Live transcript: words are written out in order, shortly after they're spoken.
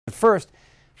first,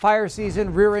 fire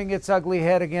season rearing its ugly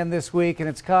head again this week, and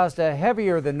it's caused a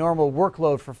heavier than normal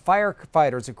workload for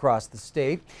firefighters across the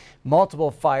state. Multiple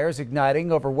fires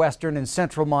igniting over western and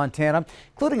central Montana,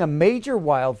 including a major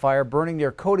wildfire burning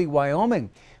near Cody, Wyoming.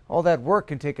 All that work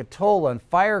can take a toll on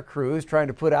fire crews trying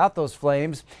to put out those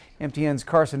flames. MTN's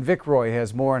Carson Vickroy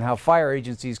has more on how fire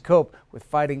agencies cope with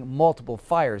fighting multiple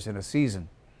fires in a season.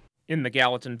 In the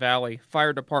Gallatin Valley,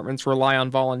 fire departments rely on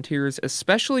volunteers,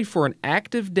 especially for an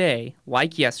active day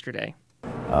like yesterday.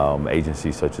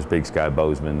 Agencies such as Big Sky,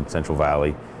 Bozeman, Central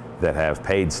Valley that have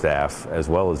paid staff as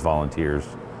well as volunteers.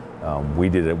 We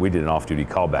did an off-duty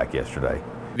callback yesterday.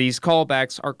 These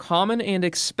callbacks are common and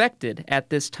expected at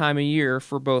this time of year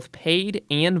for both paid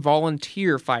and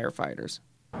volunteer firefighters.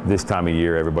 This time of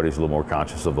year, everybody's a little more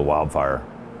conscious of the wildfire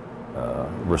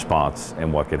response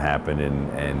and what can happen,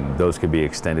 and those could be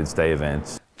extended stay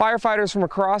events. Firefighters from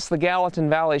across the Gallatin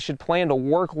Valley should plan to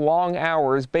work long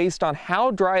hours based on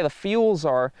how dry the fuels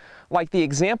are, like the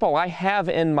example I have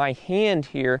in my hand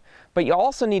here, but you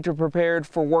also need to be prepared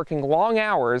for working long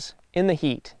hours in the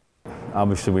heat.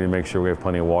 Obviously, we need to make sure we have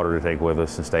plenty of water to take with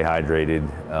us and stay hydrated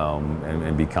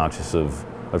and be conscious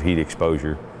of heat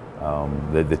exposure.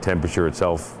 The temperature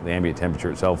itself, the ambient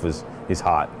temperature itself is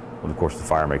hot, but of course the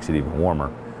fire makes it even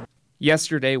warmer.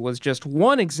 Yesterday was just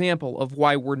one example of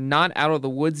why we're not out of the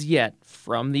woods yet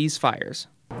from these fires.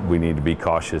 We need to be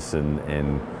cautious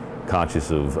and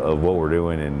conscious of what we're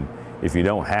doing, and if you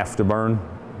don't have to burn,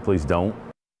 please don't.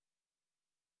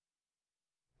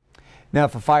 Now,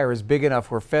 if a fire is big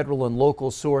enough where federal and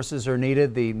local sources are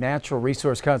needed, the Natural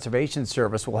Resource Conservation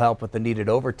Service will help with the needed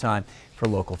overtime for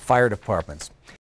local fire departments.